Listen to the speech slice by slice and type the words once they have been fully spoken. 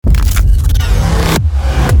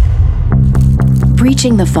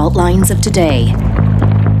breaching the fault lines of today.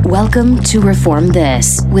 Welcome to Reform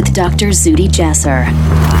This with Dr. Zuhdi Jasser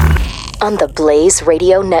on the Blaze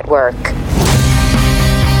Radio Network.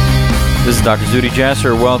 This is Dr. Zuhdi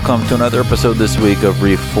Jasser. Welcome to another episode this week of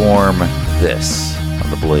Reform This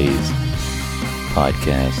on the Blaze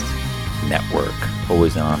Podcast Network.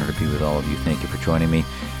 Always an honor to be with all of you. Thank you for joining me.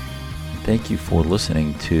 Thank you for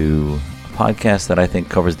listening to a podcast that I think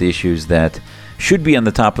covers the issues that should be on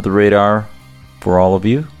the top of the radar for all of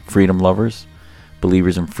you, freedom lovers,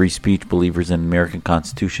 believers in free speech, believers in the American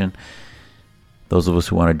Constitution, those of us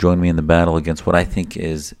who want to join me in the battle against what I think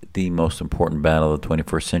is the most important battle of the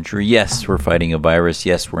 21st century. Yes, we're fighting a virus.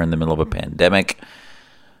 Yes, we're in the middle of a pandemic.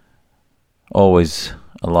 Always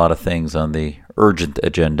a lot of things on the urgent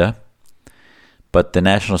agenda. But the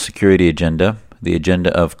national security agenda, the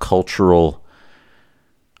agenda of cultural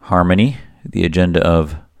harmony, the agenda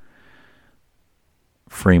of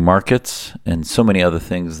free markets, and so many other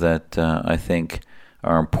things that I think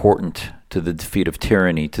are important to the defeat of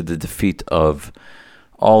tyranny, to the defeat of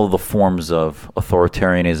all of the forms of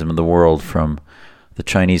authoritarianism in the world, from the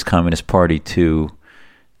Chinese Communist Party to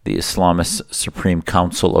the Islamist Supreme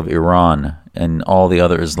Council of Iran and all the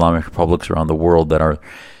other Islamic republics around the world that are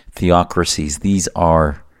theocracies. These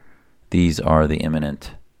are the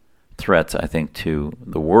imminent threats, I think, to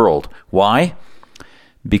the world. Why?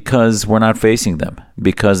 Because we're not facing them.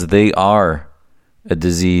 Because they are a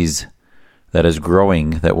disease that is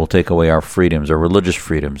growing, that will take away our freedoms, our religious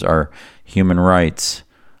freedoms, our human rights,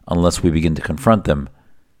 unless we begin to confront them.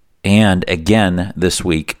 And again, this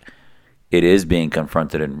week, it is being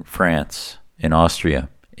confronted in France, in Austria,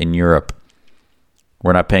 in Europe.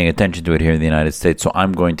 We're not paying attention to it here in the United States, so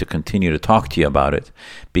I'm going to continue to talk to you about it,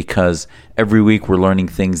 because every week we're learning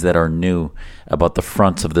things that are new about the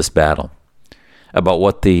fronts of this battle, about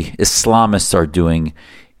what the Islamists are doing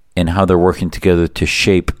and how they're working together to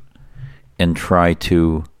shape and try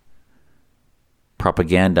to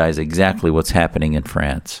propagandize exactly what's happening in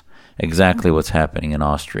France, exactly what's happening in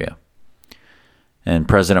Austria. And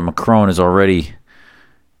President Macron is already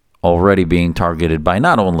being targeted by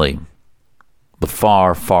not only the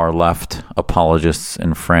far, far left apologists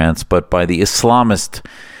in France, but by the Islamist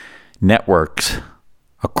networks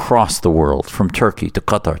across the world, from Turkey to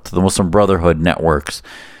Qatar to the Muslim Brotherhood networks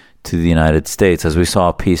to the United States. As we saw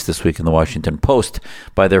a piece this week in the Washington Post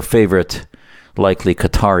by their favorite, likely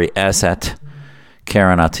Qatari asset,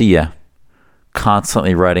 Karen Atiyah,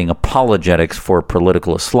 constantly writing apologetics for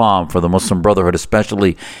political Islam, for the Muslim Brotherhood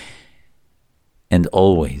especially, and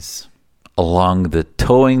always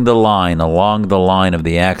towing the line along the line of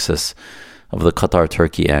the axis of the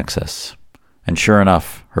Qatar-Turkey axis. And sure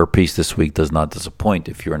enough, her piece this week does not disappoint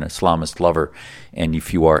if you're an Islamist lover and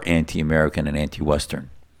if you are anti-American and anti-Western.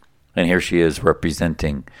 And here she is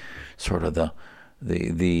representing sort of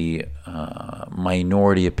the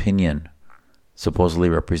minority opinion, supposedly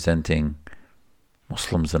representing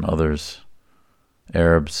Muslims and others,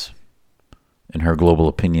 Arabs, in her global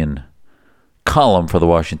opinion column for the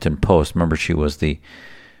Washington Post. Remember, she was the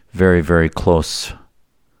very, very close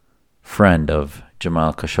friend of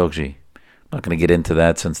Jamal Khashoggi. I'm not going to get into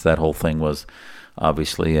that, since that whole thing was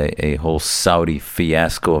obviously a whole Saudi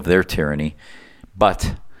fiasco of their tyranny.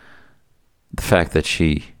 But the fact that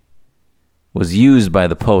she was used by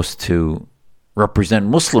the Post to represent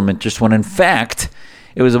Muslim interests, when in fact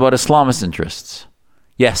it was about Islamist interests.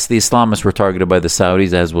 Yes, the Islamists were targeted by the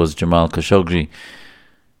Saudis, as was Jamal Khashoggi.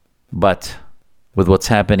 But with what's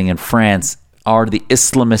happening in France, are the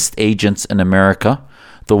Islamist agents in America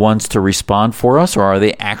the ones to respond for us, or are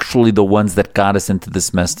they actually the ones that got us into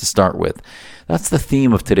this mess to start with? That's the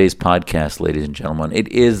theme of today's podcast, ladies and gentlemen. It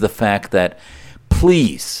is the fact that,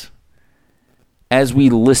 please, as we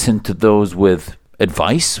listen to those with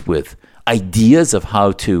advice, with ideas of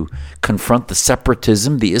how to confront the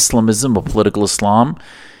separatism, the Islamism of political Islam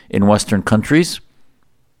in Western countries,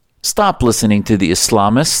 stop listening to the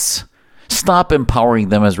Islamists. Stop empowering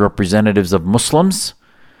them as representatives of Muslims.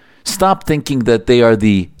 Stop thinking that they are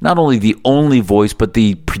not only the only voice, but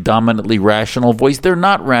the predominantly rational voice. They're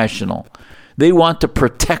not rational. They want to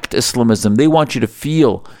protect Islamism. They want you to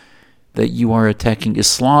feel that you are attacking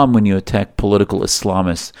Islam when you attack political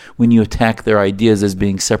Islamists, when you attack their ideas as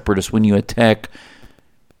being separatists, when you attack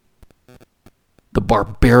the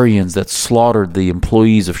barbarians that slaughtered the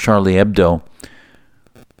employees of Charlie Hebdo.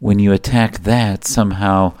 When you attack that,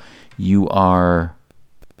 somehow you are,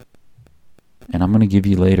 and I'm going to give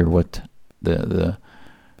you later what the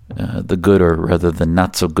good, or rather the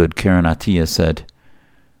not so good, Karen Atiyah said,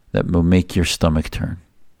 that will make your stomach turn.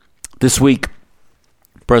 This week,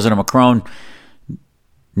 President Macron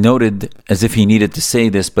noted, as if he needed to say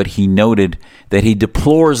this, but he noted that he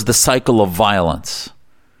deplores the cycle of violence.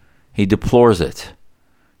 He deplores it.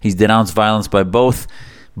 He's denounced violence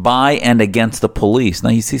by and against the police. Now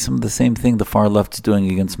you see some of the same thing the far left is doing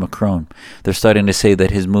against Macron. They're starting to say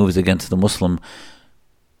that his moves against the Muslim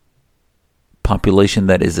population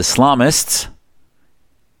that is Islamists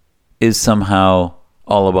is somehow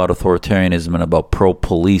all about authoritarianism and about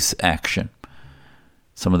pro-police action.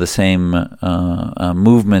 Some of the same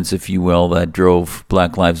movements, if you will, that drove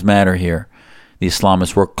Black Lives Matter here. The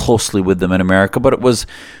Islamists worked closely with them in America, but it was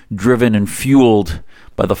driven and fueled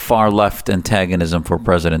by the far left antagonism for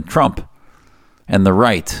President Trump and the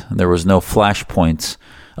right. There was no flashpoints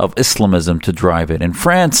of Islamism to drive it. In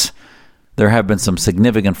France, there have been some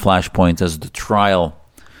significant flashpoints as the trial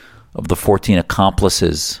of the 14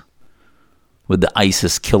 accomplices with the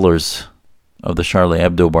ISIS killers of the Charlie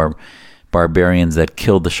Hebdo barbarians that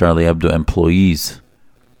killed the Charlie Hebdo employees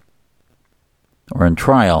are in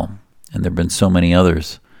trial. And there have been so many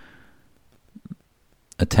others,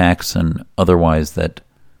 attacks and otherwise, that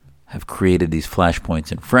have created these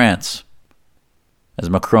flashpoints in France. As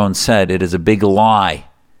Macron said, it is a big lie.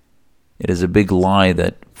 It is a big lie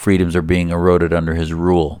that freedoms are being eroded under his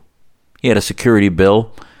rule. He had a security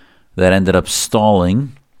bill that ended up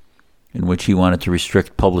stalling, in which he wanted to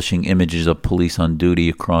restrict publishing images of police on duty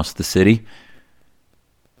across the city.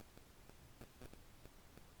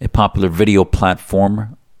 A popular video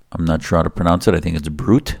platform, I'm not sure how to pronounce it, I think it's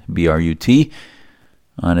Brut, B-R-U-T,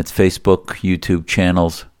 on its Facebook, YouTube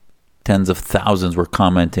channels. Tens of thousands were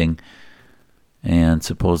commenting, and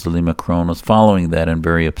supposedly Macron was following that and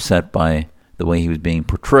very upset by the way he was being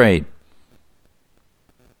portrayed.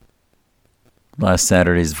 Last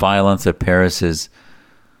Saturday's violence at Paris's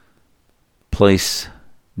Place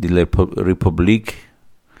de la République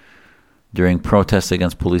during protests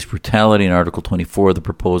against police brutality in Article 24 of the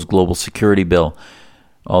proposed global security bill,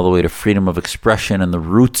 all the way to freedom of expression and the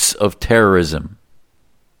roots of terrorism.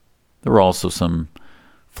 There were also some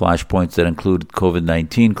flashpoints that included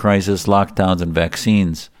COVID-19 crisis, lockdowns, and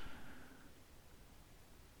vaccines.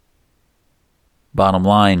 Bottom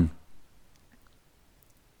line,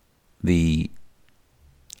 the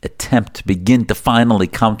attempt to begin to finally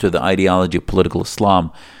counter the ideology of political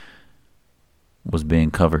Islam was being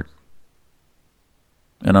covered.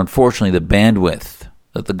 And unfortunately, the bandwidth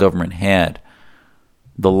that the government had,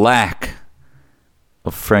 the lack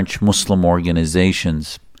of French Muslim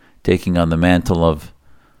organizations taking on the mantle of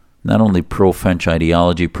not only pro-French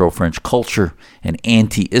ideology, pro-French culture, and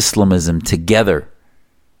anti-Islamism together,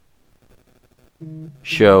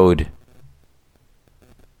 showed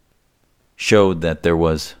that there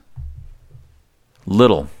was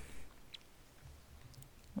little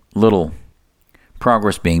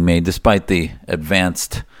progress being made, despite the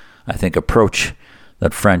advanced, I think, approach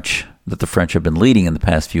that the French have been leading in the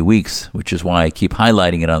past few weeks, which is why I keep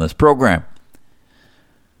highlighting it on this program.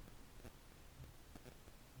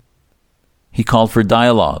 He called for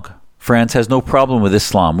dialogue. France has no problem with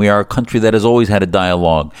Islam. We are a country that has always had a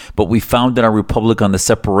dialogue, but we founded our republic on the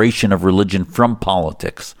separation of religion from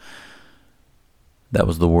politics. That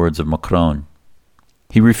was the words of Macron.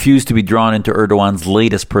 He refused to be drawn into Erdogan's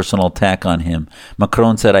latest personal attack on him.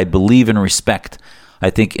 Macron said, "I believe in respect. I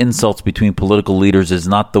think insults between political leaders is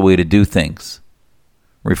not the way to do things,"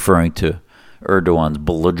 referring to Erdogan's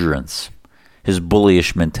belligerence, his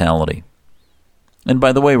bullyish mentality. And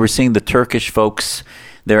by the way, we're seeing the Turkish folks,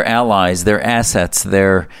 their allies, their assets,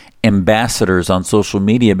 their ambassadors on social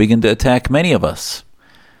media begin to attack many of us.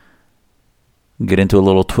 Get into a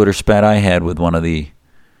little Twitter spat I had with one of the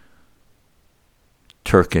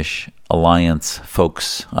Turkish alliance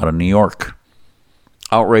folks out of New York.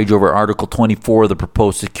 Outrage over Article 24 of the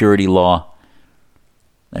proposed security law,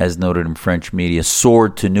 as noted in French media,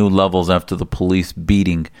 soared to new levels after the police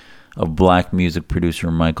beating of black music producer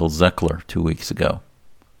Michael Zeckler 2 weeks ago.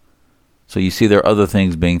 So you see there are other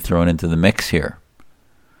things being thrown into the mix here.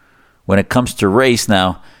 When it comes to race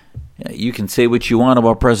now, you can say what you want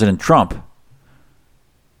about President Trump.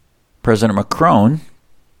 President Macron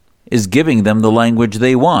is giving them the language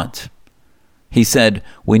they want. He said,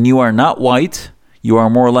 when you are not white, you are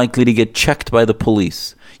more likely to get checked by the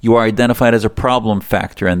police. You are identified as a problem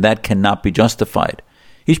factor, and that cannot be justified.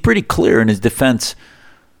 He's pretty clear in his defense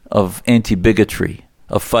of anti-bigotry,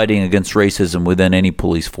 of fighting against racism within any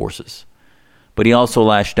police forces. But he also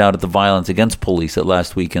lashed out at the violence against police at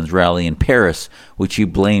last weekend's rally in Paris, which he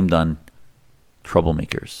blamed on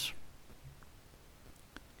troublemakers.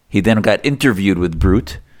 He then got interviewed with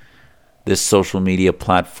Brut, this social media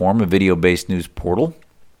platform, a video-based news portal,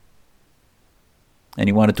 and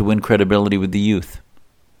he wanted to win credibility with the youth.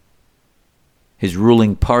 his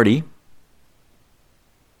ruling party,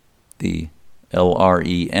 the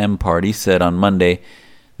LREM party, said on Monday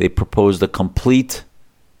they proposed a complete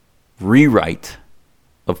rewrite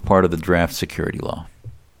of part of the draft security law.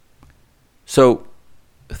 So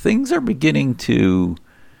things are beginning to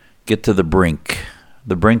get to the brink.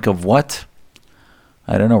 The brink of what?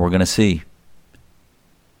 I don't know. We're going to see.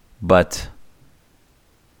 But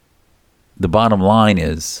the bottom line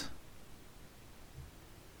is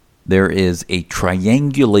there is a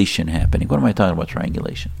triangulation happening. What am I talking about,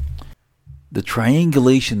 triangulation? The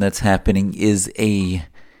triangulation that's happening is a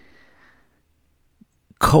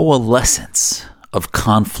coalescence of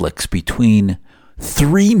conflicts between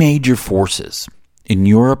three major forces in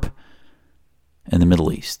Europe and the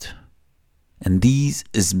Middle East. And this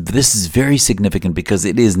is very significant because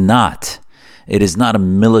it is not a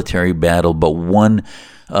military battle, but one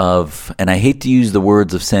of, and I hate to use the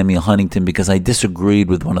words of Samuel Huntington because I disagreed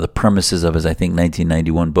with one of the premises of his, I think,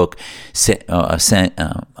 1991 book,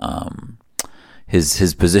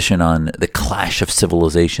 his position on the clash of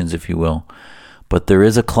civilizations, if you will. But there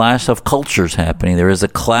is a clash of cultures happening. There is a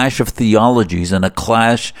clash of theologies and a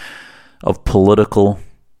clash of political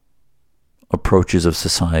approaches of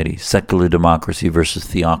society, secular democracy versus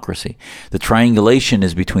theocracy. The triangulation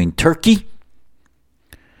is between Turkey,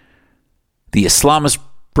 the Islamist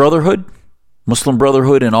Brotherhood, Muslim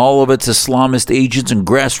Brotherhood, and all of its Islamist agents and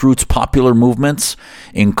grassroots popular movements,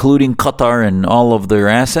 including Qatar and all of their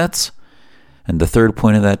assets. And the third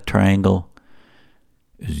point of that triangle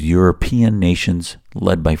is European nations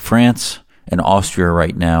led by France and Austria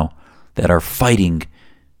right now that are fighting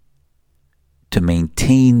to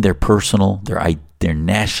maintain their personal, their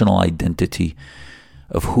national identity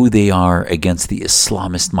of who they are against the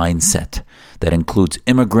Islamist mindset that includes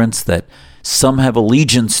immigrants, that some have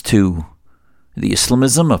allegiance to the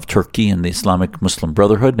Islamism of Turkey and the Islamic Muslim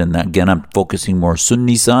Brotherhood, and again I'm focusing more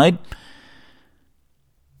Sunni side,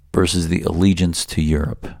 versus the allegiance to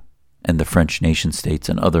Europe and the French nation states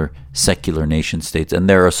and other secular nation states and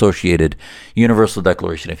their associated Universal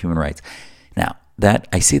Declaration of Human Rights. Now, that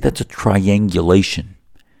I say that's a triangulation,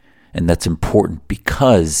 and that's important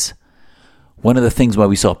because one of the things why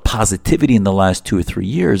we saw positivity in the last 2 or 3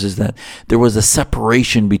 years is that there was a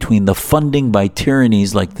separation between the funding by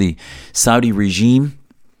tyrannies like the Saudi regime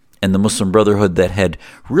and the Muslim Brotherhood that had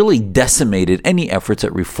really decimated any efforts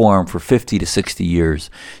at reform for 50 to 60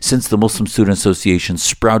 years since the Muslim Student Association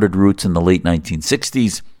sprouted roots in the late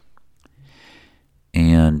 1960s.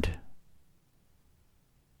 And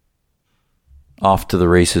off to the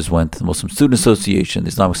races went the Muslim Student Association, the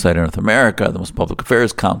Islamic Society of North America, the Muslim Public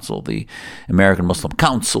Affairs Council, the American Muslim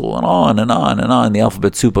Council, and on and on and on, the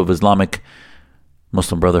alphabet soup of Islamic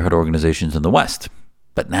Muslim Brotherhood organizations in the West.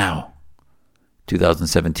 But now,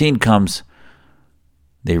 2017 comes,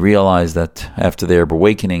 they realize that after the Arab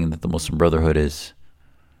awakening that the Muslim Brotherhood is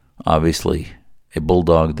obviously a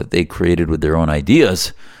bulldog that they created with their own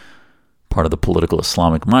ideas, part of the political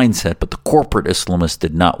Islamic mindset, but the corporate Islamists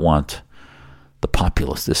did not want the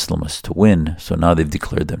populist Islamists to win. So now they've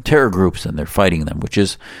declared them terror groups and they're fighting them, which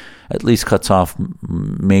is at least cuts off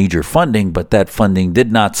major funding, but that funding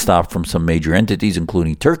did not stop from some major entities,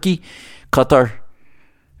 including Turkey, Qatar,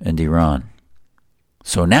 and Iran.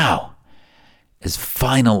 So now, as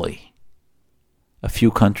finally a few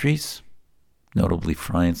countries, notably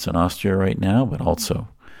France and Austria right now, but also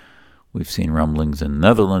we've seen rumblings in the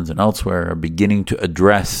Netherlands and elsewhere, are beginning to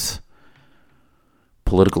address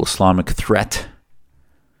political Islamic threat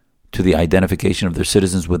to the identification of their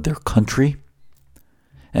citizens with their country.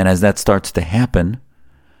 And as that starts to happen,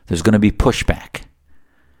 there's going to be pushback.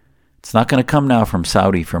 It's not going to come now from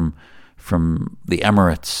Saudi, from the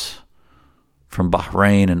Emirates, from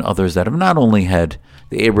Bahrain and others that have not only had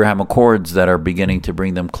the Abraham Accords that are beginning to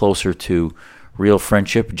bring them closer to real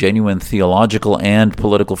friendship, genuine theological and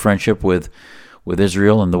political friendship with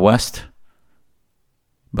Israel and the West,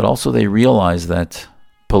 but also they realize that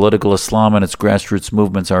political Islam and its grassroots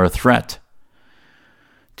movements are a threat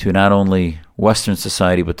to not only Western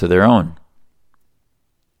society, but to their own.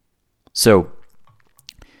 So,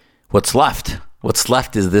 what's left? What's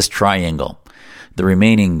left is this triangle. The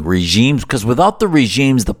remaining regimes, because without the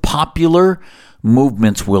regimes, the popular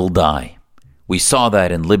movements will die. We saw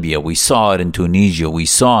that in Libya. We saw it in Tunisia. We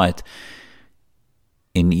saw it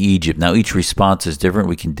in Egypt. Now, each response is different.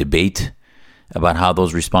 We can debate about how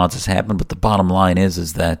those responses happen, but the bottom line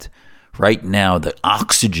is that right now the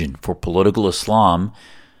oxygen for political Islam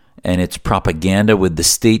and its propaganda with the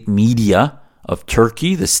state media of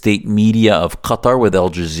Turkey, the state media of Qatar with Al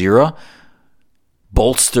Jazeera,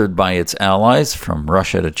 bolstered by its allies from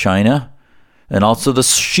Russia to China, and also the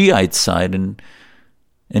Shiite side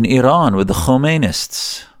In Iran, with the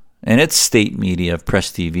Khomeinists and its state media,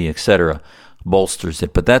 press TV, etc., bolsters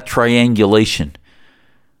it. But that triangulation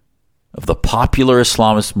of the popular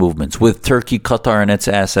Islamist movements with Turkey, Qatar, and its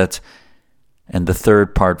assets, and the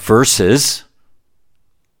third part versus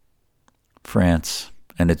France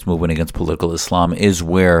and its movement against political Islam is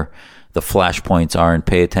where the flashpoints are. And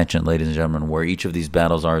pay attention, ladies and gentlemen, where each of these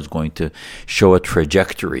battles are is going to show a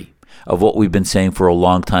trajectory of what we've been saying for a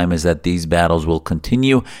long time, is that these battles will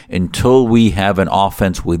continue until we have an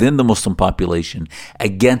offense within the Muslim population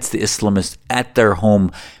against the Islamists at their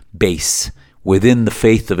home base, within the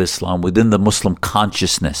faith of Islam, within the Muslim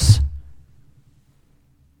consciousness.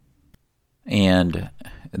 And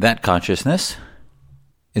that consciousness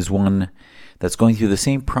is one that's going through the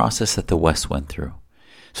same process that the West went through.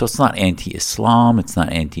 So it's not anti-Islam, it's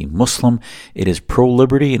not anti-Muslim, it is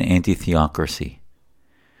pro-liberty and anti-theocracy.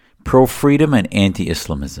 Pro-freedom and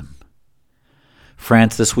anti-Islamism.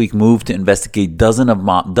 France this week moved to investigate dozens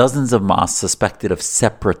of mosques suspected of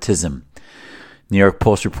separatism. New York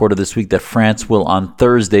Post reported this week that France will on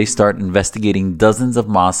Thursday start investigating dozens of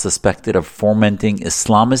mosques suspected of fomenting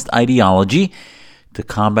Islamist ideology to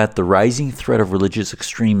combat the rising threat of religious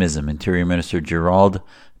extremism, Interior Minister Gérald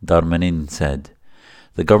Darmanin said.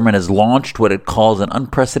 The government has launched what it calls an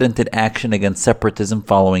unprecedented action against separatism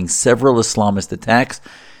following several Islamist attacks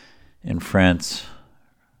in France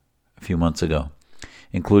a few months ago,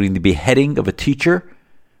 including the beheading of a teacher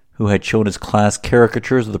who had shown his class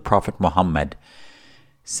caricatures of the Prophet Muhammad,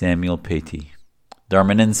 Samuel Paty.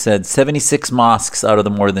 Darmanin said 76 mosques out of the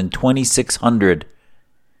more than 2,600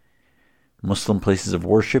 Muslim places of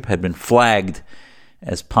worship had been flagged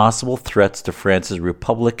as possible threats to France's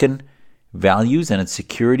republican values and its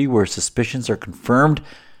security. Where suspicions are confirmed,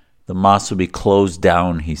 the mosques will be closed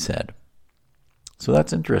down, he said. So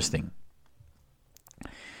that's interesting.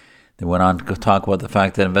 They went on to talk about the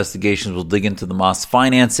fact that investigations will dig into the mosque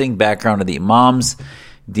financing, background of the imams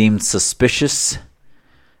deemed suspicious,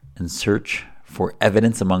 and search for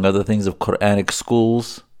evidence, among other things, of Quranic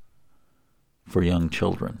schools for young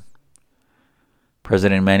children.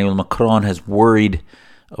 President Emmanuel Macron has worried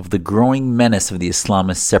of the growing menace of the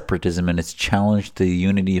Islamist separatism and its challenge to the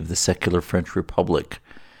unity of the secular French Republic.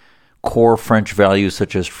 Core French values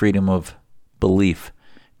such as freedom of belief,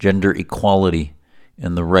 gender equality,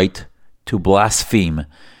 and the right to blaspheme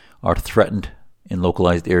are threatened in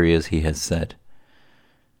localized areas, he has said.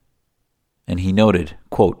 And he noted,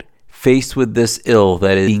 quote, "Faced with this ill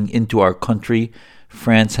that is being into our country,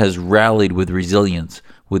 France has rallied with resilience,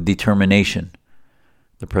 with determination,"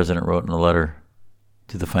 the president wrote in a letter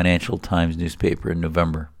to the Financial Times newspaper in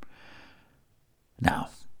November. Now,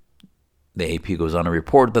 the AP goes on to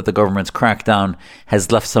report that the government's crackdown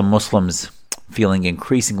has left some Muslims feeling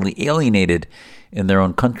increasingly alienated in their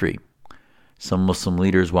own country. Some Muslim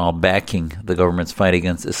leaders, while backing the government's fight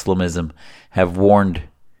against Islamism, have warned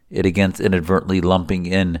it against inadvertently lumping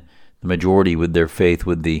in the majority with their faith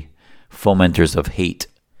with the fomenters of hate.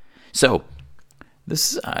 So,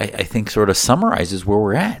 this, I think, sort of summarizes where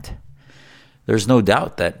we're at. There's no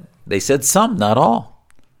doubt that they said some, not all.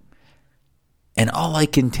 And all I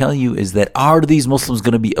can tell you is that, are these Muslims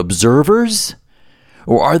going to be observers,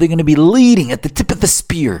 or are they going to be leading at the tip of the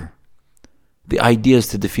spear the ideas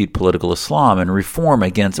to defeat political Islam and reform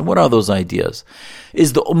against? And what are those ideas?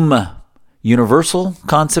 Is the Ummah universal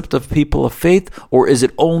concept of people of faith, or is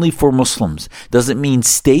it only for Muslims? Does it mean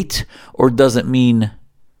state, or does it mean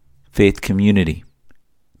faith community?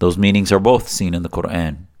 Those meanings are both seen in the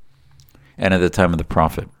Quran and at the time of the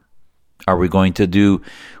Prophet. Are we going to do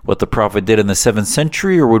what the Prophet did in the 7th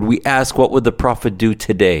century, or would we ask, what would the Prophet do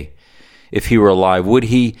today if he were alive? Would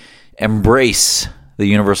he embrace the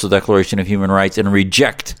Universal Declaration of Human Rights and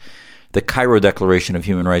reject the Cairo Declaration of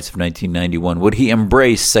Human Rights of 1991? Would he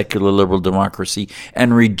embrace secular liberal democracy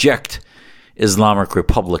and reject Islamic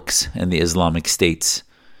republics and the Islamic states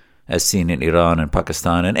as seen in Iran and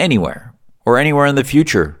Pakistan and anywhere, or anywhere in the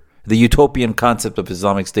future? The utopian concept of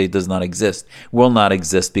Islamic State does not exist, will not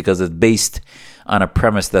exist, because it's based on a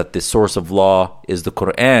premise that the source of law is the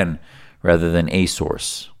Quran rather than a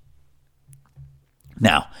source.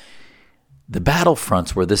 Now, the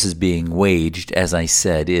battlefronts where this is being waged, as I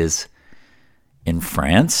said, is in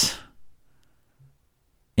France,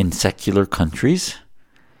 in secular countries.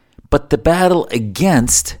 But the battle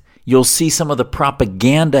against, you'll see some of the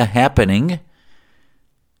propaganda happening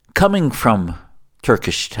coming from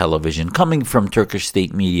Turkish television, coming from Turkish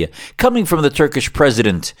state media, coming from the Turkish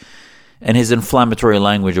president and his inflammatory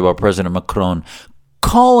language about President Macron,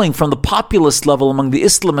 calling from the populist level among the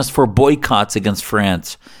Islamists for boycotts against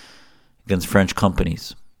France, against French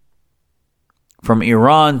companies. From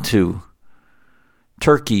Iran to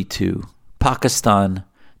Turkey to Pakistan,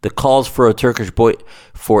 the calls for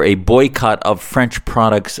a boycott of French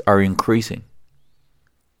products are increasing.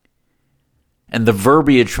 And the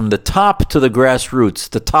verbiage from the top to the grassroots,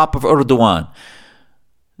 the top of Erdogan,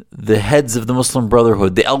 the heads of the Muslim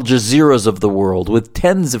Brotherhood, the Al Jazeeras of the world, with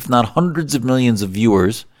tens if not hundreds of millions of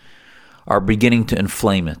viewers, are beginning to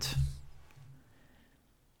inflame it.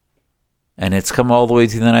 And it's come all the way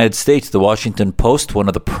to the United States. The Washington Post, one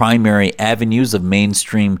of the primary avenues of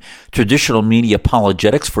mainstream traditional media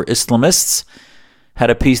apologetics for Islamists, had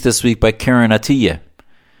a piece this week by Karen Atiyeh.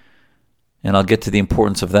 And I'll get to the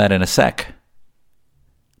importance of that in a sec.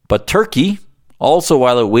 But Turkey, also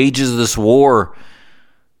while it wages this war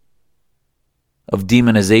of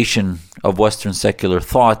demonization of Western secular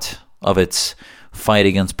thought, of its fight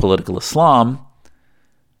against political Islam,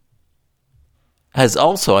 has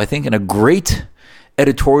also, I think, in a great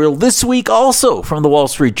editorial this week also from the Wall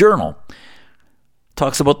Street Journal,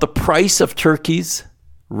 talks about the price of Turkey's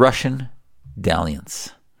Russian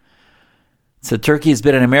dalliance. So Turkey has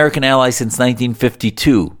been an American ally since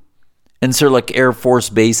 1952. Incirlik Air Force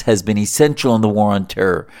Base has been essential in the war on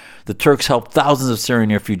terror. The Turks helped thousands of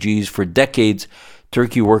Syrian refugees. For decades,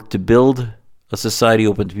 Turkey worked to build a society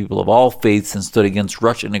open to people of all faiths and stood against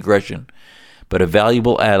Russian aggression. But a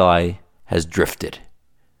valuable ally has drifted.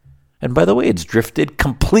 And by the way, it's drifted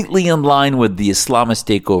completely in line with the Islamist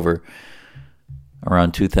takeover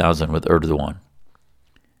around 2000 with Erdogan.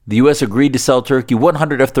 The U.S. agreed to sell Turkey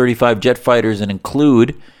 100 F-35 jet fighters and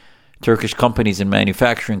include Turkish companies in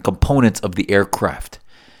manufacturing components of the aircraft.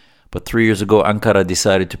 But 3 years ago, Ankara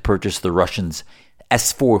decided to purchase the Russians'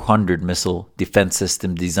 S-400 missile defense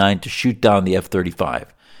system designed to shoot down the F-35,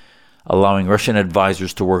 allowing Russian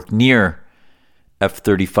advisors to work near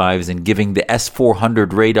F-35s and giving the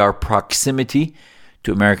S-400 radar proximity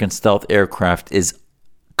to American stealth aircraft is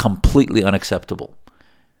completely unacceptable.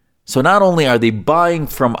 So not only are they buying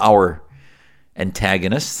from our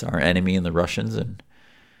antagonists, our enemy in the Russians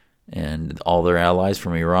and all their allies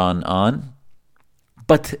from Iran on,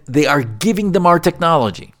 but they are giving them our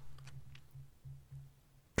technology.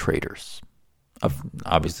 Traitors.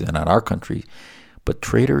 Obviously not our country, but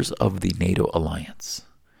traitors of the NATO alliance.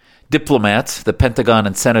 Diplomats, the Pentagon,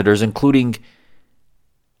 and senators, including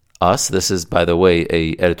us. This is, by the way,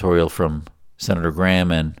 a editorial from Senator Graham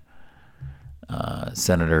and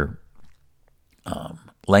Senator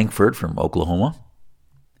Langford from Oklahoma.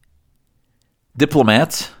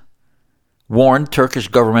 Diplomats warned Turkish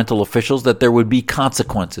governmental officials that there would be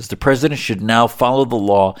consequences. The president should now follow the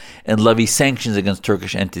law and levy sanctions against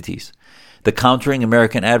Turkish entities. The Countering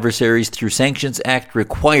American Adversaries Through Sanctions Act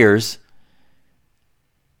requires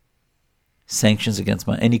sanctions against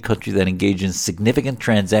any country that engages in significant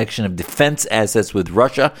transaction of defense assets with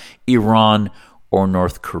Russia, Iran, or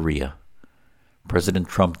North Korea. President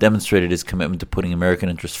Trump demonstrated his commitment to putting American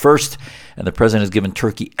interests first, and the president has given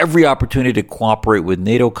Turkey every opportunity to cooperate with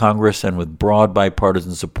NATO, Congress, and with broad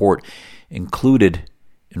bipartisan support, included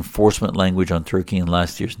enforcement language on Turkey in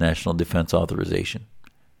last year's National Defense Authorization.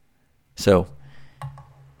 So,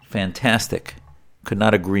 fantastic. Could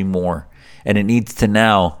not agree more. And it needs to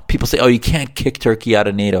now, people say, oh, you can't kick Turkey out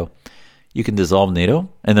of NATO. You can dissolve NATO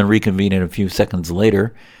and then reconvene it a few seconds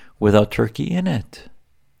later without Turkey in it.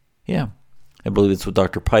 Yeah. I believe it's what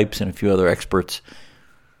Dr. Pipes and a few other experts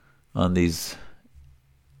on these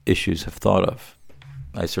issues have thought of.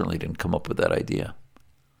 I certainly didn't come up with that idea.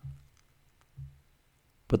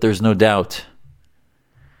 But there's no doubt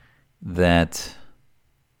that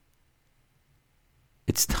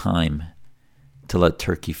it's time to let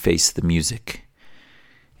Turkey face the music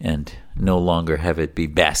and no longer have it be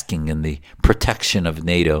basking in the protection of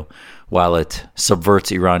NATO while it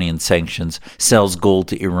subverts Iranian sanctions, sells gold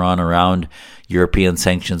to Iran around European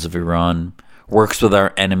sanctions of Iran, works with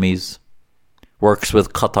our enemies, works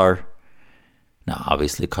with Qatar. Now,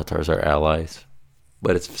 obviously, Qatar is our allies,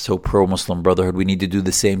 but it's so pro-Muslim Brotherhood. We need to do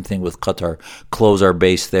the same thing with Qatar, close our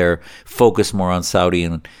base there, focus more on Saudi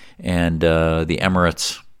and the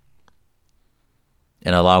Emirates,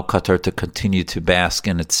 and allow Qatar to continue to bask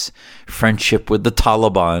in its friendship with the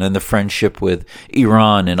Taliban and the friendship with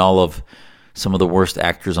Iran and all of some of the worst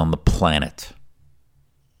actors on the planet.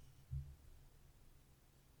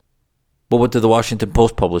 But what did the Washington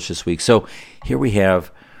Post publish this week? So here we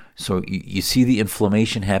have, you see the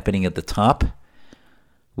inflammation happening at the top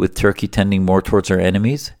with Turkey tending more towards our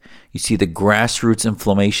enemies. You see the grassroots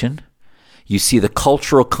inflammation. You see the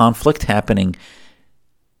cultural conflict happening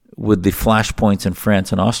with the flashpoints in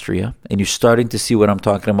France and Austria, and you're starting to see what I'm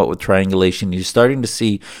talking about with triangulation. You're starting to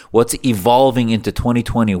see what's evolving into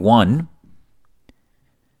 2021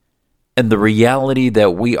 and the reality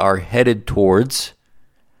that we are headed towards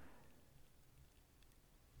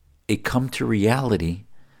a come to reality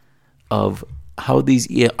of how these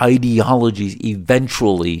ideologies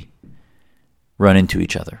eventually run into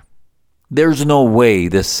each other. There's no way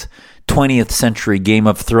this 20th century Game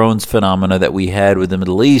of Thrones phenomena that we had with the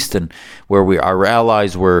Middle East, and where our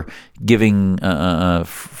allies were giving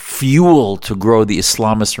fuel to grow the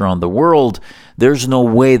Islamists around the world, there's no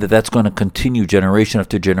way that that's going to continue generation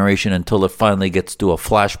after generation until it finally gets to a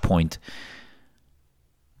flashpoint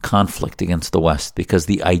conflict against the West, because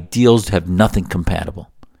the ideals have nothing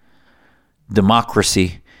compatible.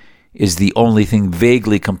 Democracy is the only thing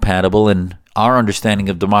vaguely compatible, and our understanding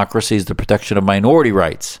of democracy is the protection of minority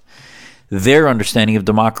rights. Their understanding of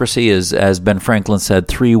democracy is, as Ben Franklin said,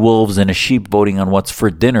 3 wolves and a sheep voting on what's for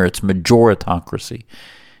dinner. It's majoritocracy.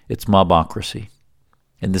 It's mobocracy.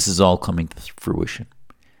 And this is all coming to fruition.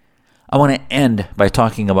 I want to end by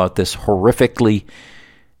talking about this horrifically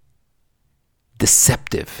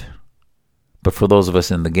deceptive, but for those of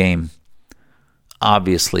us in the game,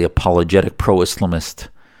 obviously apologetic pro-Islamist,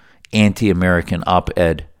 anti-American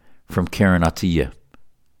op-ed from Karen Atiyeh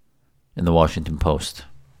in the Washington Post.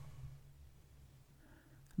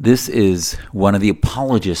 This is one of the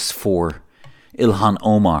apologists for Ilhan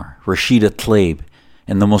Omar, Rashida Tlaib,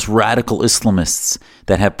 and the most radical Islamists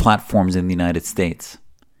that have platforms in the United States.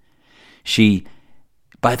 She,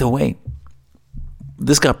 by the way,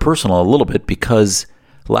 this got personal a little bit because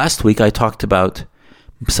last week I talked about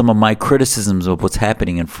some of my criticisms of what's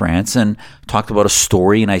happening in France and talked about a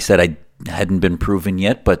story, and I said I hadn't been proven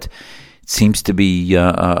yet, but it seems to be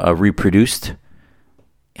reproduced.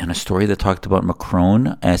 And a story that talked about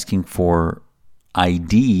Macron asking for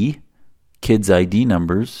kids' ID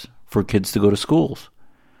numbers for kids to go to schools.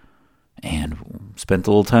 And spent a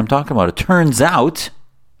little time talking about it. Turns out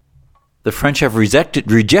the French have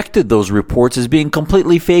rejected those reports as being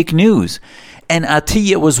completely fake news. And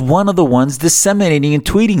Atiyeh was one of the ones disseminating and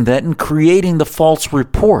tweeting that and creating the false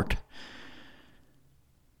report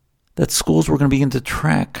that schools were going to begin to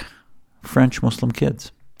track French Muslim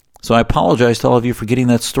kids. So I apologize to all of you for getting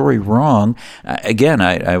that story wrong. Again,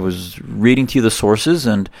 I was reading to you the sources,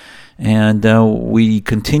 and we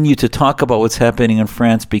continue to talk about what's happening in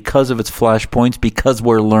France because of its flashpoints, because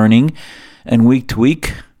we're learning, and week to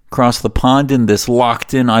week, across the pond in this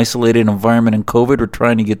locked-in, isolated environment in COVID, we're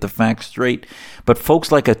trying to get the facts straight. But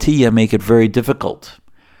folks like Atiyeh make it very difficult.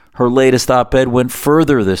 Her latest op-ed went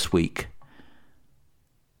further this week.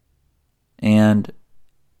 And,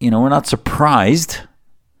 we're not surprised.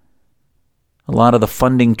 A lot of the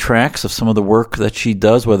funding tracks of some of the work that she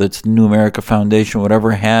does, whether it's New America Foundation,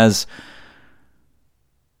 whatever, has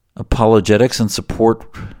apologetics and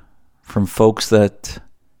support from folks that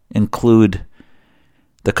include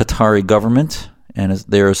the Qatari government and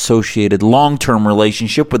their associated long-term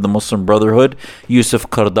relationship with the Muslim Brotherhood, Yusuf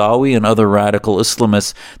Qaradawi, and other radical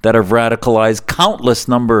Islamists that have radicalized countless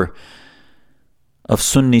number of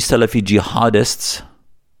Sunni Salafi jihadists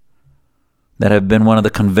that have been one of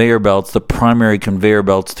the conveyor belts, the primary conveyor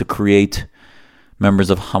belts to create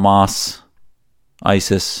members of Hamas,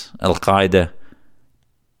 ISIS, Al-Qaeda,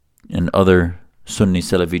 and other Sunni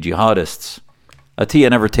Salafi jihadists.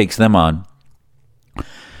 Atiyeh never takes them on.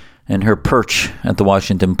 And her perch at the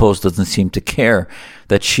Washington Post doesn't seem to care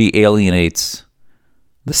that she alienates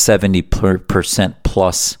the 70%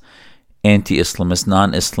 plus anti-Islamist,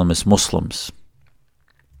 non-Islamist Muslims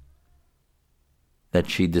that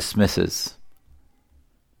she dismisses.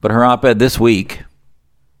 But her op-ed this week,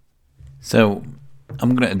 so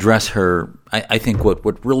I'm going to address her. I think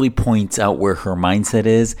what really points out where her mindset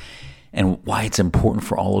is and why it's important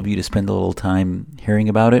for all of you to spend a little time hearing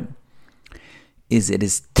about it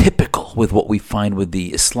is typical with what we find with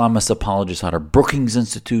the Islamist apologists out of Brookings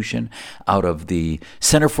Institution, out of the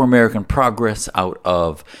Center for American Progress, out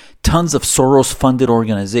of tons of Soros-funded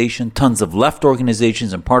organizations, tons of left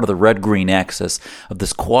organizations, and part of the red-green axis of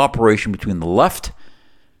this cooperation between the left,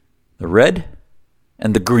 the red,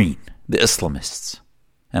 and the green, the Islamists.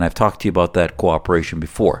 And I've talked to you about that cooperation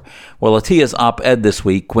before. Well, Atiyeh's op-ed this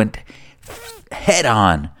week went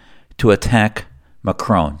head-on to attack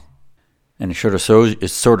Macron. And it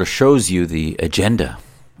sort of shows you the agenda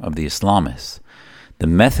of the Islamists. The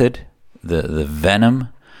method, the venom,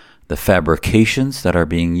 the fabrications that are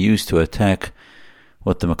being used to attack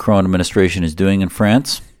what the Macron administration is doing in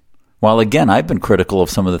France. While, again, I've been critical of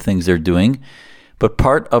some of the things they're doing, but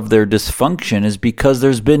part of their dysfunction is because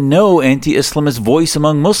there's been no anti-Islamist voice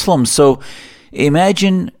among Muslims. So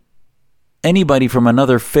imagine anybody from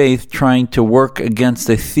another faith trying to work against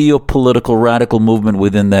a theopolitical radical movement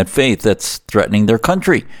within that faith that's threatening their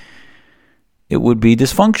country. It would be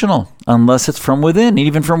dysfunctional unless it's from within.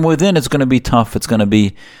 Even from within, it's going to be tough. It's going to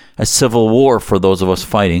be a civil war for those of us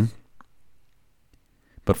fighting.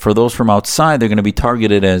 But for those from outside, they're going to be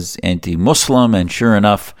targeted as anti-Muslim, and sure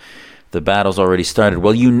enough, the battle's already started.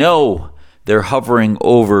 Well, you know they're hovering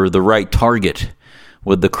over the right target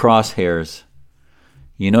with the crosshairs.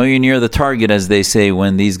 You know you're near the target, as they say,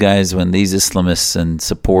 when these Islamists and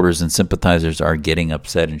supporters and sympathizers are getting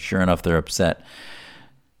upset. And sure enough, they're upset.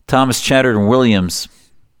 Thomas Chatterton Williams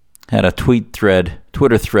had a Twitter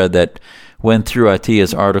thread that went through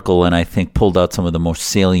Atiya's article and I think pulled out some of the most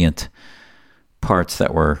salient parts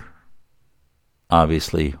that were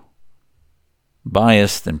obviously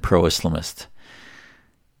biased and pro-Islamist.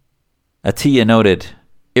 Atiya noted,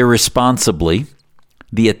 irresponsibly,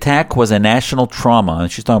 the attack was a national trauma,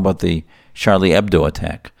 and she's talking about the Charlie Hebdo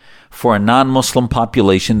attack, for a non-Muslim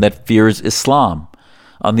population that fears Islam.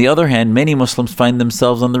 On the other hand, many Muslims find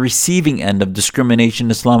themselves on the receiving end of discrimination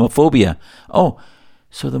and Islamophobia. Oh,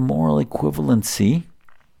 so the moral equivalency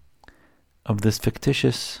of this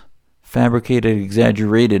fictitious, fabricated,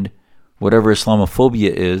 exaggerated, whatever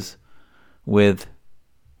Islamophobia is, with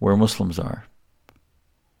where Muslims are.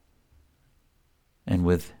 And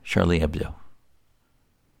with Charlie Hebdo.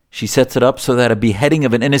 She sets it up so that a beheading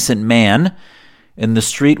of an innocent man in the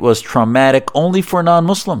street was traumatic only for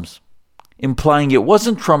non-Muslims, implying it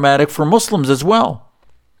wasn't traumatic for Muslims as well.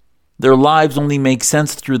 Their lives only make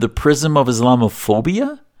sense through the prism of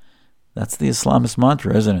Islamophobia? That's the Islamist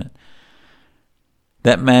mantra, isn't it?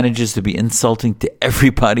 That manages to be insulting to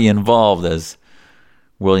everybody involved, as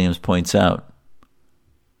Williams points out.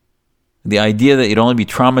 The idea that you'd only be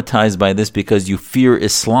traumatized by this because you fear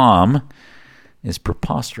Islam is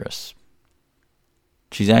preposterous.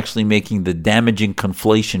 She's actually making the damaging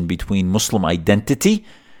conflation between Muslim identity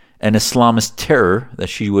and Islamist terror that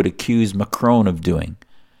she would accuse Macron of doing.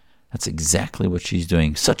 That's exactly what she's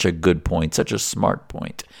doing. Such a good point, such a smart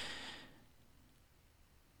point.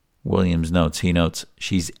 Williams notes,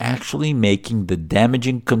 she's actually making the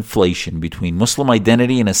damaging conflation between Muslim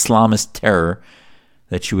identity and Islamist terror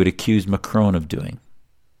that she would accuse Macron of doing.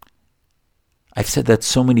 I've said that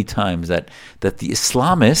so many times that the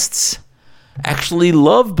Islamists actually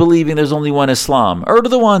love believing there's only one Islam.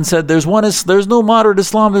 Erdogan said there's no moderate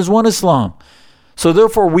Islam, there's one Islam. So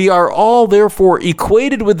therefore we are all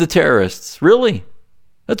equated with the terrorists. Really?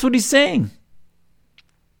 That's what he's saying.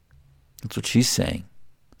 That's what she's saying.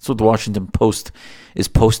 That's what the Washington Post is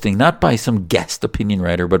posting, not by some guest opinion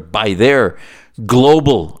writer, but by their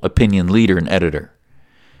global opinion leader and editor.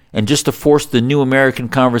 And just to force the new American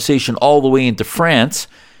conversation all the way into France,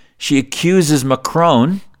 she accuses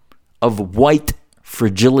Macron of white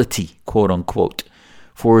fragility, quote unquote,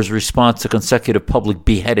 for his response to consecutive public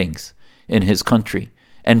beheadings in his country,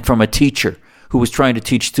 and from a teacher who was trying to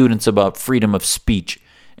teach students about freedom of speech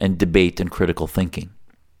and debate and critical thinking.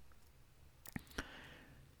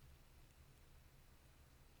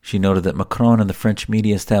 She noted that Macron and the French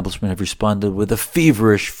media establishment have responded with a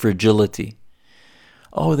feverish fragility.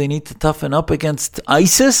 Oh, they need to toughen up against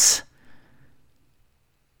ISIS?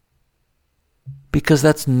 Because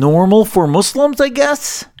that's normal for Muslims, I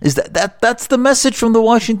guess? Is that's the message from the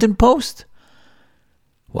Washington Post?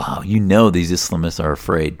 Wow, you know these Islamists are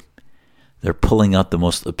afraid. They're pulling out the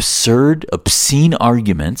most absurd, obscene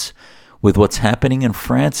arguments with what's happening in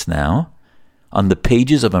France now on the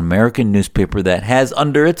pages of an American newspaper that has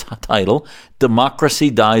under its title, Democracy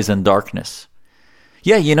Dies in Darkness.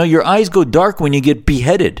 Yeah, your eyes go dark when you get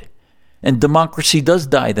beheaded. And democracy does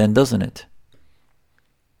die then, doesn't it?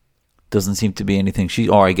 Doesn't seem to be anything.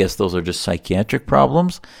 I guess those are just psychiatric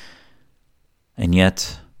problems. And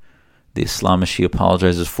yet, the Islamists she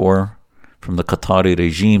apologizes for, from the Qatari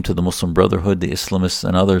regime to the Muslim Brotherhood, the Islamists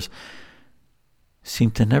and others, seem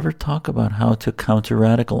to never talk about how to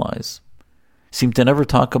counter-radicalize. Seem to never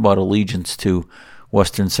talk about allegiance to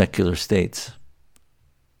Western secular states.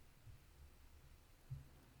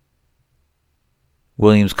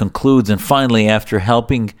 Williams concludes, and finally, after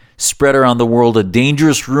helping spread around the world a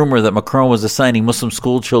dangerous rumor that Macron was assigning Muslim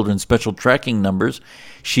school children special tracking numbers,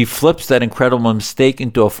 she flips that incredible mistake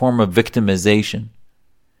into a form of victimization.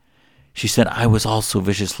 She said, I was also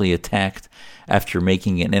viciously attacked after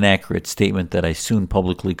making an inaccurate statement that I soon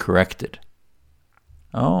publicly corrected.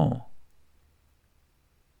 Oh.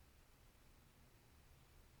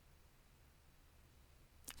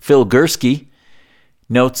 Phil Gursky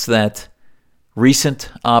notes that recent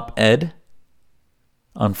op-ed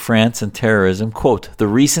on France and terrorism, quote, the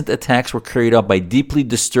recent attacks were carried out by deeply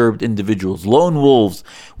disturbed individuals, lone wolves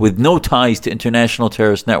with no ties to international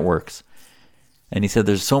terrorist networks. And he said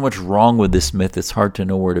there's so much wrong with this myth, it's hard to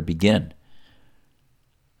know where to begin.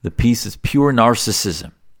 The piece is pure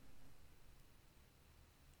narcissism.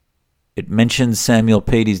 It mentions Samuel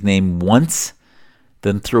Paty's name once,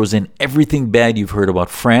 then throws in everything bad you've heard about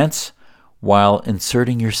France while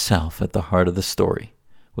inserting yourself at the heart of the story,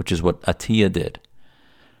 which is what Atiyah did.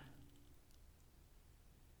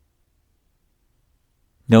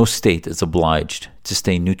 No state is obliged to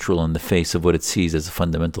stay neutral in the face of what it sees as a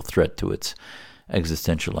fundamental threat to its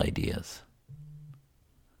existential ideas.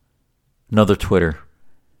 Another Twitter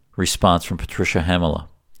response from Patricia Hamela.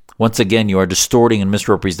 Once again, you are distorting and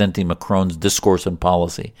misrepresenting Macron's discourse and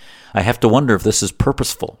policy. I have to wonder if this is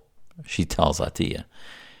purposeful, she tells Atiyah.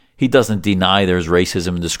 He doesn't deny there's racism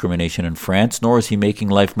and discrimination in France, nor is he making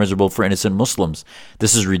life miserable for innocent Muslims.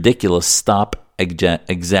 This is ridiculous. Stop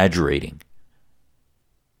exaggerating.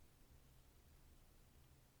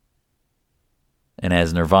 And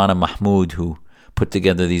as Nirvana Mahmood, who put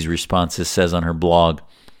together these responses, says on her blog,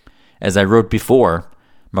 as I wrote before,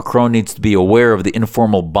 Macron needs to be aware of the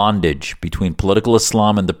informal bondage between political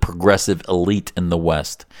Islam and the progressive elite in the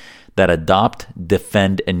West that adopt,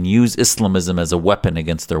 defend, and use Islamism as a weapon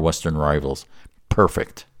against their Western rivals.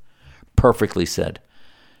 Perfect. Perfectly said.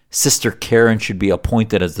 Sister Karen should be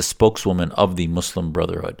appointed as the spokeswoman of the Muslim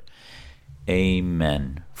Brotherhood.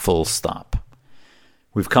 Amen. Full stop.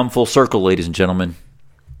 We've come full circle, ladies and gentlemen.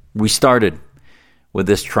 We started with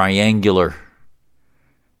this triangular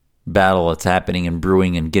battle that's happening and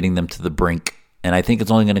brewing and getting them to the brink. And I think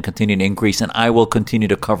it's only going to continue to increase, and I will continue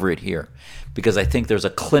to cover it here because I think there's a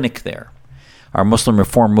clinic there. Our Muslim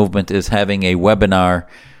Reform Movement is having a webinar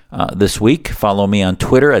this week. Follow me on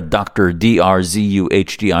Twitter at Dr.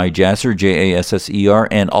 DRZUHDI Jasser, Jasser,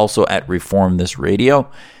 and also at Reform This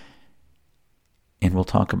Radio. And we'll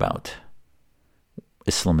talk about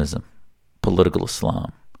Islamism, political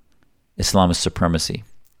Islam, Islamist supremacy,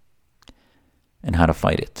 and how to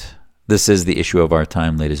fight it. This is the issue of our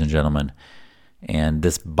time, ladies and gentlemen. And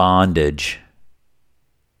this bondage,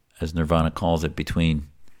 as Nirvana calls it, between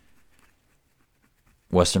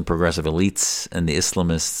Western progressive elites and the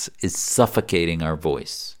Islamists is suffocating our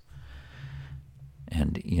voice.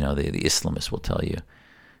 And, you know, the Islamists will tell you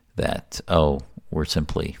that, we're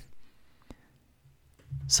simply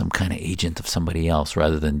some kind of agent of somebody else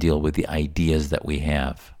rather than deal with the ideas that we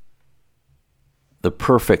have. The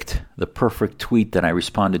perfect tweet that I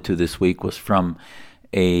responded to this week was from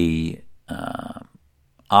a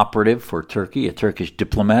operative for Turkey, a Turkish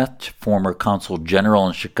diplomat, former consul general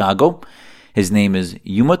in Chicago. His name is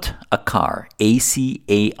Umut Akar,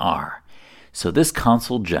 A-C-A-R. So this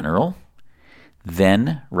consul general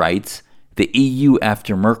then writes, the EU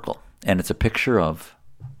after Merkel. And it's a picture of,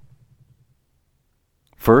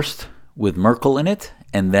 first with Merkel in it,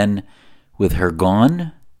 and then with her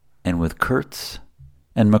gone, and with Kurz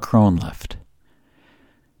and Macron left.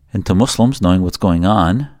 And to Muslims, knowing what's going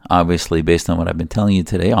on, obviously based on what I've been telling you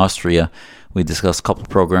today, Austria, we discussed a couple of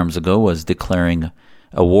programs ago, was declaring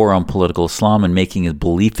a war on political Islam and making his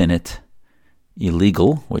belief in it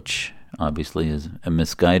illegal, which obviously is a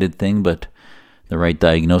misguided thing, but the right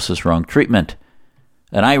diagnosis, wrong treatment.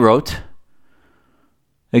 And I wrote,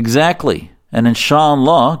 exactly, and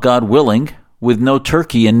inshallah, God willing, with no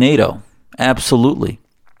Turkey in NATO. Absolutely.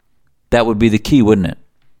 That would be the key, wouldn't it?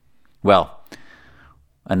 Well,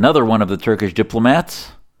 another one of the Turkish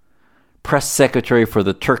diplomats, press secretary for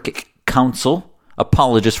the Turkic Council,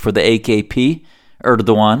 apologist for the AKP,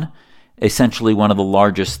 Erdogan, essentially one of the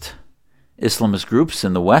largest Islamist groups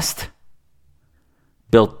in the West,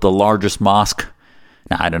 built the largest mosque.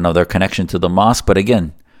 Now, I don't know their connection to the mosque, but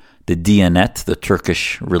again, the Diyanet, the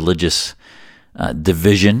Turkish religious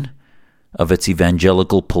division of its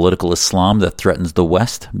evangelical political Islam that threatens the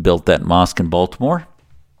West, built that mosque in Baltimore.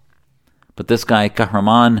 But this guy,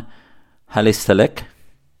 Kahraman Halistalek,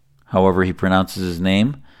 however he pronounces his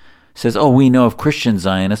name, says, we know of Christian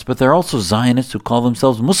Zionists, but there are also Zionists who call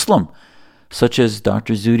themselves Muslim, such as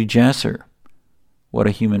Dr. Zuhdi Jasser. What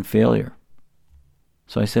a human failure.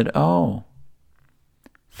 So I said,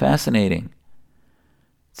 fascinating.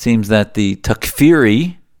 It seems that the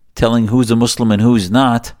takfiri, telling who's a Muslim and who's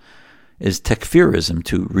not, is takfirism,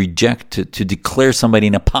 to reject, to declare somebody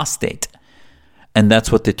an apostate. And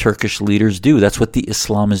that's what the Turkish leaders do. That's what the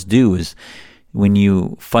Islamists do, is when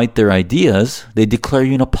you fight their ideas, they declare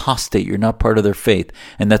you an apostate. You're not part of their faith.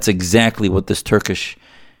 And that's exactly what this Turkish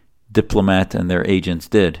diplomat and their agents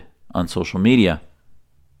did on social media.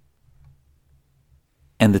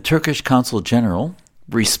 And the Turkish consul general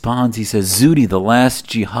responds, he says, Zuhdi, the last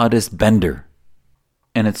jihadist bender.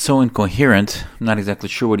 And it's so incoherent, I'm not exactly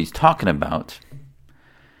sure what he's talking about.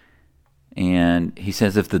 And he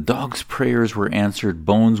says, if the dog's prayers were answered,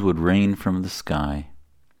 bones would rain from the sky.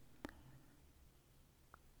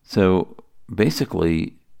 So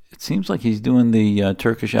basically, it seems like he's doing the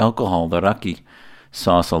Turkish alcohol, the raki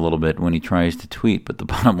sauce a little bit when he tries to tweet. But the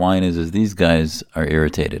bottom line is these guys are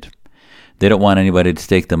irritated. They don't want anybody to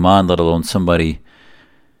take them on, let alone somebody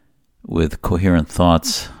with coherent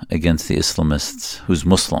thoughts against the Islamists who's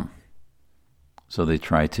Muslim. So they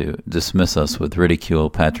try to dismiss us with ridicule,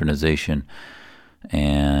 patronization,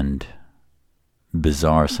 and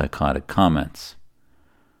bizarre psychotic comments.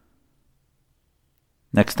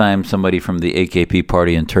 Next time somebody from the AKP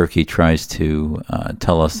party in Turkey tries to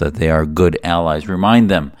tell us that they are good allies, remind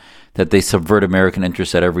them that they subvert American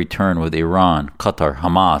interests at every turn with Iran, Qatar,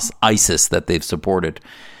 Hamas, ISIS that they've supported,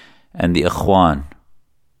 and the Ikhwan,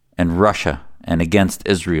 and Russia, and against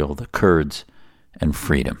Israel, the Kurds, and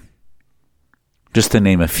freedom. Just to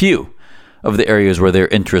name a few of the areas where their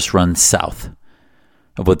interests run south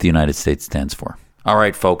of what the United States stands for. All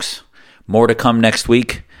right, folks, more to come next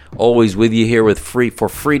week. Always with you here with for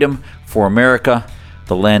freedom, for America,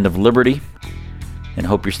 the land of liberty. And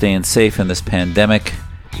hope you're staying safe in this pandemic,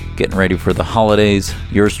 getting ready for the holidays.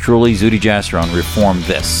 Yours truly, Zuhdi Jasser on Reform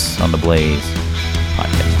This on the Blaze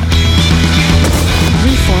podcast.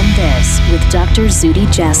 Reform This with Dr. Zuhdi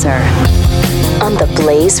Jasser on the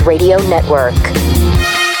Blaze Radio Network.